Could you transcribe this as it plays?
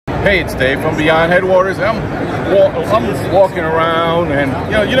Hey, it's Dave from Beyond Headwaters. I'm walking around, and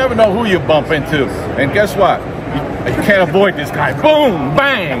you never know who you bump into. And guess what? You can't avoid this guy. Boom,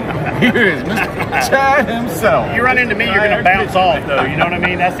 bang. Here is Mr. Chad himself. You run into me, you're going to bounce off, though. You know what I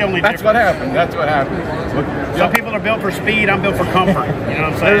mean? That's the only difference. That's what happened. That's what happened. Some people are built for speed. I'm built for comfort. You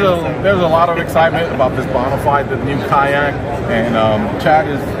know what I'm saying? There's a lot of excitement about this Bonafide, the new kayak, and Chad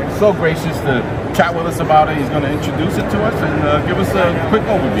is so gracious to chat with us about it. He's going to introduce it to us and give us a quick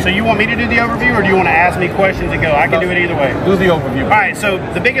overview. So you want me to do the overview, or do you want to ask me questions and go? I can do it either way. Do the overview. All right, so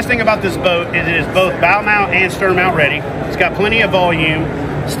the biggest thing about this boat is it is both bow mount and stern mount ready. It's got plenty of volume,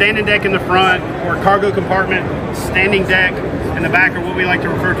 standing deck in the front, or cargo compartment, standing deck in the back, or what we like to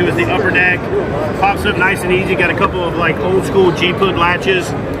refer to as the upper deck. Pops up nice and easy. Got a couple of like old school G-hood latches.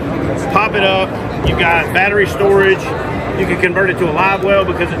 Pop it up. You've got battery storage. You can convert it to a live well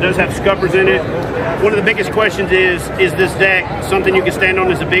because it does have scuppers in it. One of the biggest questions is this deck something you can stand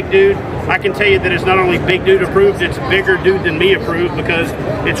on as a big dude? I can tell you that it's not only big dude approved, it's bigger dude than me approved, because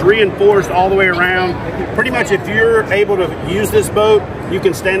it's reinforced all the way around. Pretty much if you're able to use this boat, you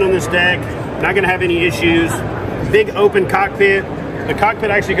can stand on this deck, not gonna have any issues. Big open cockpit. The cockpit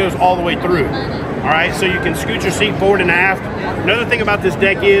actually goes all the way through. All right, so you can scoot your seat forward and aft. Another thing about this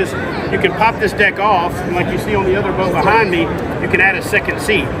deck is you can pop this deck off, and like you see on the other boat behind me, you can add a second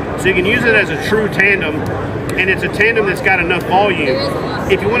seat. So you can use it as a true tandem, and it's a tandem that's got enough volume.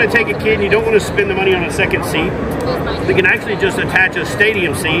 If you want to take a kid and you don't want to spend the money on a second seat, you can actually just attach a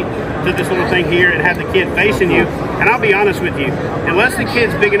stadium seat to this little thing here and have the kid facing you. And I'll be honest with you, unless the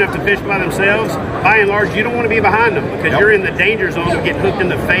kid's big enough to fish by themselves, by and large, you don't want to be behind them, because you're in the danger zone of getting hooked in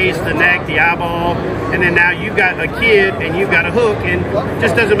the face, the neck, the eyeball, and then now you've got a kid and you've got a hook, and it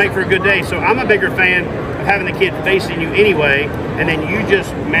just doesn't make for a good day. So I'm a bigger fan of having the kid facing you anyway, and then you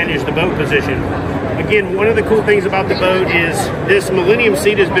just manage the boat position. Again, one of the cool things about the boat is this Millennium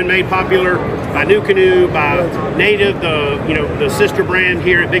seat has been made popular by New Canoe, by Native, the sister brand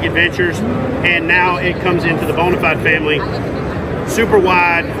here at Big Adventures, and now it comes into the Bonafide family. Super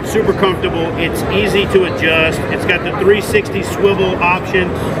wide, super comfortable. It's easy to adjust. It's got the 360 swivel option.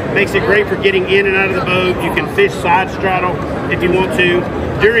 Makes it great for getting in and out of the boat. You can fish side straddle if you want to.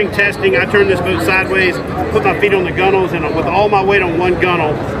 During testing, I turned this boat sideways, put my feet on the gunnels, and with all my weight on one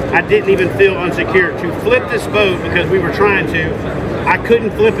gunnel, I didn't even feel unsecure. To flip this boat, because we were trying to, I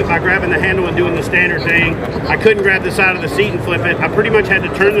couldn't flip it by grabbing the handle and doing the standard thing. I couldn't grab the side of the seat and flip it. I pretty much had to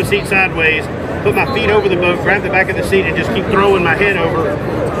turn the seat sideways, put my feet over the boat, grab the back of the seat, and just keep throwing my head over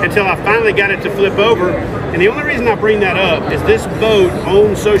until I finally got it to flip over. And the only reason I bring that up is this boat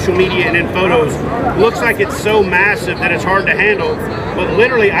on social media and in photos looks like it's so massive that it's hard to handle. But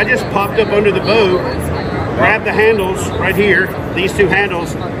literally, I just popped up under the boat, grabbed the handles right here, these two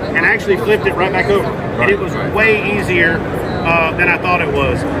handles, and actually flipped it right back over. And it was way easier than I thought it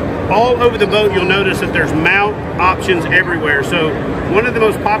was. All over the boat, you'll notice that there's mount options everywhere. So one of the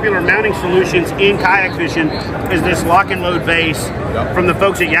most popular mounting solutions in kayak fishing is this lock and load base from the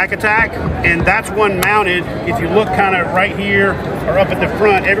folks at Yak Attack. And that's one mounted, if you look kind of right here or up at the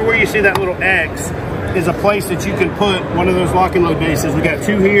front, everywhere you see that little X is a place that you can put one of those lock and load bases. We got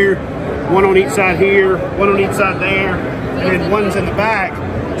two here, one on each side here, one on each side there, and then one's in the back.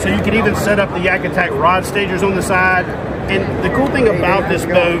 So you can even set up the Yak Attack rod stagers on the side. And the cool thing about this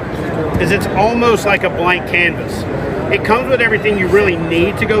boat is it's almost like a blank canvas. It comes with everything you really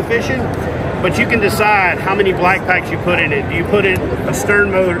need to go fishing, but you can decide how many black packs you put in it. Do you put in a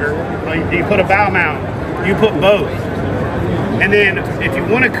stern motor? Do you put a bow mount? Do you put both? And then if you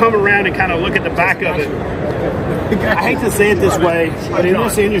want to come around and kind of look at the back of it, I hate to say it this way, but in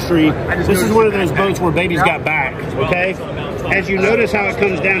this industry, this is one of those boats where baby's got back, okay? As you notice how it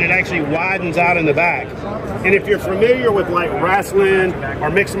comes down, it actually widens out in the back. And if you're familiar with like wrestling or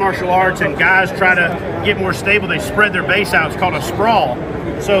mixed martial arts and guys try to get more stable, they spread their base out. It's called a sprawl.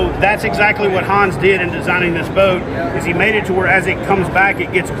 So that's exactly what Hans did in designing this boat, is he made it to where as it comes back,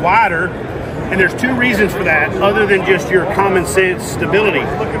 it gets wider. And there's two reasons for that, other than just your common sense stability.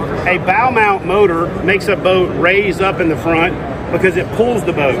 A bow mount motor makes a boat raise up in the front because it pulls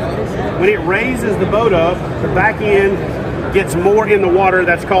the boat. When it raises the boat up, the back end gets more in the water.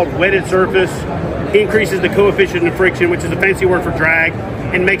 That's called wetted surface. Increases the coefficient of friction, which is a fancy word for drag,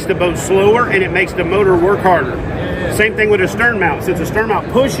 and makes the boat slower, and it makes the motor work harder. Same thing with a stern mount. Since a stern mount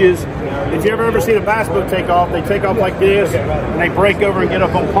pushes, if you ever seen a bass boat take off, they take off like this, and they break over and get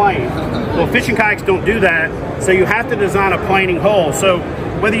up on plane. Well, fishing kayaks don't do that, so you have to design a planing hull. So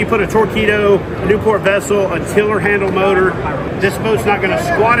whether you put a Torpedo, Newport vessel, a tiller handle motor, this boat's not going to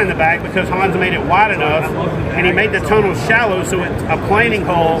squat in the back because Hans made it wide enough, and he made the tunnel shallow, so it's a planing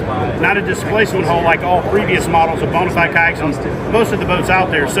hole, not a displacement hole like all previous models of Bonafide kayaks and most of the boats out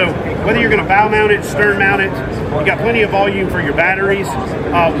there. So whether you're going to bow mount it, stern mount it, you got plenty of volume for your batteries.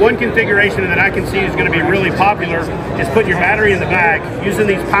 One configuration that I can see is going to be really popular is putting your battery in the back, using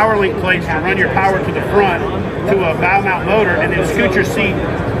these power link plates to run your power to the front to a bow mount motor, and then scoot your seat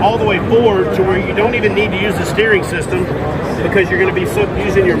all the way forward to where you don't even need to use the steering system because you're going to be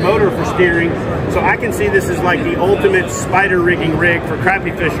using your motor for steering. So I can see this as like the ultimate spider rigging rig for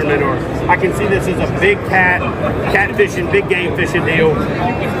crappie fishermen, or I can see this as a big cat fishing, big game fishing deal.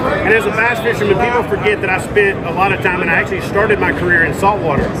 And as a bass fisherman, people forget that I spent a lot of time, and I actually started my career in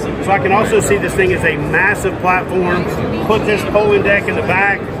saltwater. So I can also see this thing as a massive platform. Put this polling deck in the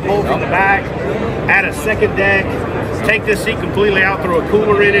back, pull from the back, add a second deck, take this seat completely out, throw a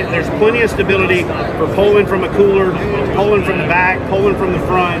cooler in it. There's plenty of stability for pulling from a cooler, pulling from the back, pulling from the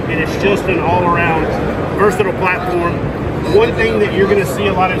front, and it's just an all-around versatile platform. One thing that you're going to see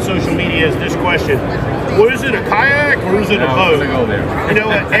a lot in social media is this question: well, is it a kayak or is it a boat? You know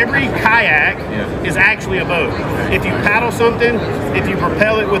what? Every kayak is actually a boat. If you paddle something, if you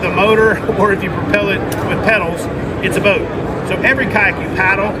propel it with a motor, or if you propel it with pedals, it's a boat. So every kayak you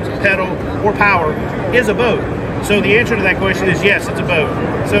paddle, pedal, or power is a boat. So the answer to that question is yes, it's a boat.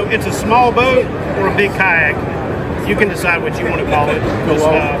 So it's a small boat or a big kayak. You can decide what you want to call it.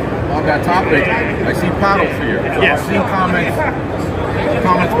 On that topic, I see paddles here. So Yes. I've seen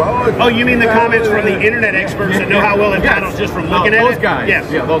comments about, oh, you mean the comments from the internet experts that know how well it paddles just from looking at it? Those guys. Yes.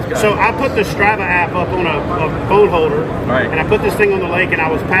 Yeah, those guys. So I put the Strava app up on a phone holder, Right. and I put this thing on the lake, and I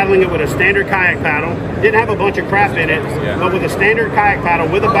was paddling it with a standard kayak paddle. Didn't have a bunch of crap in it, but with a standard kayak paddle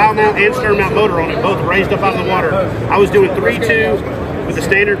with a bow mount and stern mount motor on it, both raised up out of the water. I was doing 3.2 with a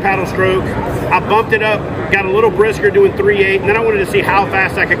standard paddle stroke. I bumped it up, got a little brisker doing 3.8, and then I wanted to see how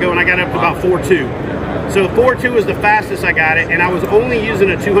fast I could go, and I got up to about 4.2. So 4.2 was the fastest I got it, and I was only using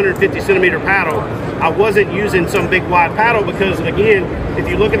a 250 centimeter paddle. I wasn't using some big wide paddle because, again, if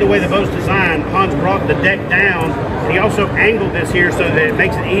you look at the way the boat's designed, Hans brought the deck down, and he also angled this here so that it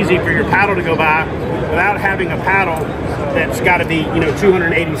makes it easy for your paddle to go by without having a paddle that's got to be,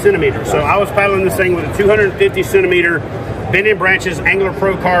 280 centimeters. So I was paddling this thing with a 250 centimeter Bend & Branches Angler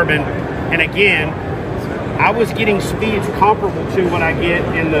Pro Carbon, and again, I was getting speeds comparable to what I get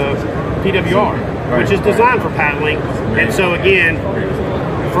in the PWR, which is designed for paddling. And so again,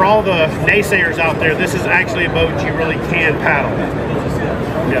 for all the naysayers out there, this is actually a boat you really can paddle.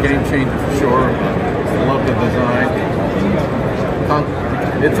 Game changer for sure. I love the design.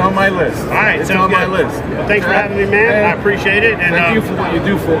 It's on my list. All right, it's on my list. Well, thanks for having me, man. I appreciate it. And thank you for what you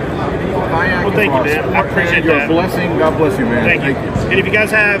do for kayak. Well, thank you, man. I appreciate You're that. a blessing. God bless you, man. Thank you. And if you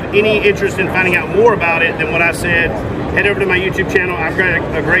guys have any interest in finding out more about it than what I said, head over to my YouTube channel. I've got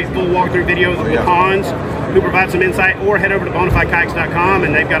a great full walkthrough video with Hans, who provides some insight, or head over to bonafidekayaks.com,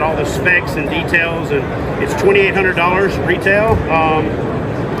 and they've got all the specs and details, and it's $2,800 retail.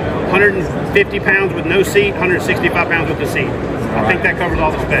 150 pounds with no seat, 165 pounds with the seat. I think that covers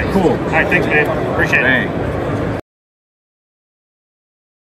all the specs. Cool. All right, thanks, man. Appreciate it.